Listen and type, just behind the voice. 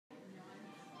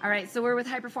All right, so we're with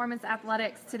Hyperformance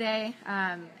Athletics today,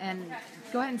 and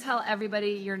go ahead and tell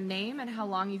everybody your name and how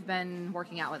long you've been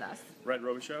working out with us. Rhett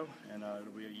Robicheaux, and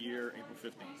it'll be a year, April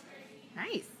 15th.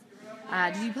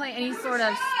 Nice. Did you play any sort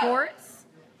of sports?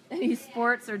 Any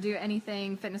sports or do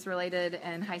anything fitness related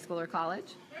in high school or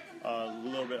college? A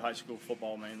little bit high school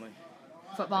football mainly.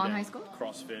 Football in high school?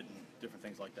 CrossFit and different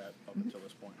things like that up until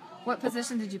this point. What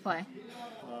position did you play?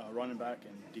 Running back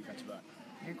and defensive back.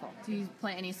 Very cool. Do you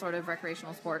play any sort of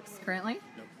recreational sports currently?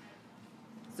 Nope.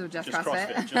 So just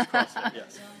CrossFit? CrossFit? Just CrossFit,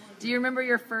 yes. Do you remember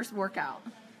your first workout?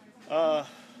 What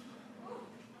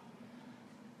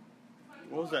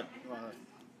was that?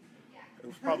 It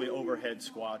was probably overhead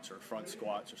squats or front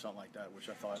squats or something like that, which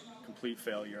I thought, complete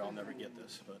failure, I'll never get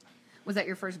this. But was that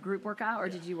your first group workout, or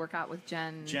did you work out with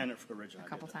Jen? Jen originally. A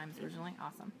couple times originally?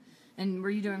 Awesome. And were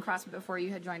you doing CrossFit before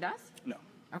you had joined us? No.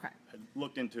 Okay. I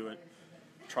looked into it,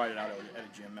 tried it out at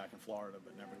a gym back in Florida,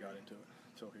 but never got into it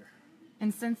until here.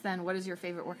 And since then, what has your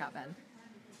favorite workout been?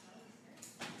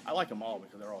 I like them all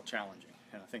because they're all challenging.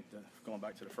 And I think going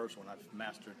back to the first one, I've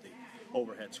mastered the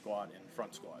overhead squat and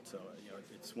front squat. So,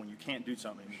 it's when you can't do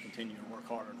something, you continue to work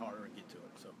harder and harder and get to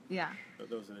it. So, yeah,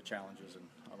 those are the challenges, and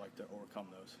I like to overcome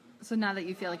those. So now that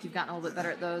you feel like you've gotten a little bit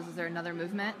better at those, is there another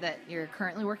movement that you're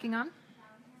currently working on?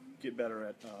 Get better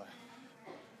at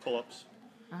pull-ups,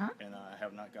 Uh-huh. and I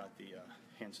have not got the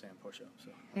handstand push-ups.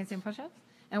 So. Handstand push-ups?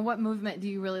 And what movement do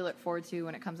you really look forward to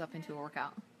when it comes up into a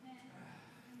workout?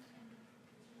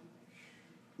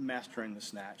 Mastering the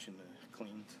snatch and the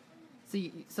cleans.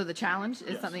 So the challenge is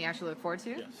Yes. something you actually look forward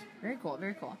to? Yes. Very cool,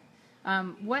 very cool.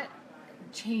 What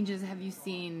changes have you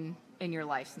seen in your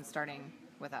life since starting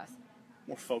with us?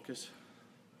 More focus.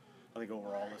 I think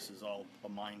overall this is all a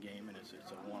mind game, and it's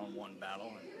a one-on-one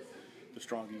battle. And the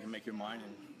stronger you can make your mind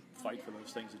and fight for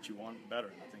those things that you want, the better.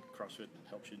 And I think CrossFit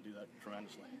helps you do that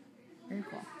tremendously. Very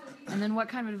cool. And then what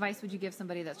kind of advice would you give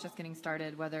somebody that's just getting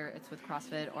started, whether it's with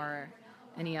CrossFit or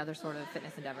any other sort of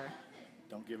fitness endeavor?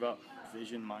 Don't give up.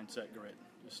 Vision, mindset, grit.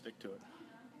 Just stick to it.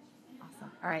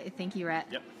 Awesome. All right. Thank you, Rhett.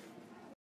 Yep.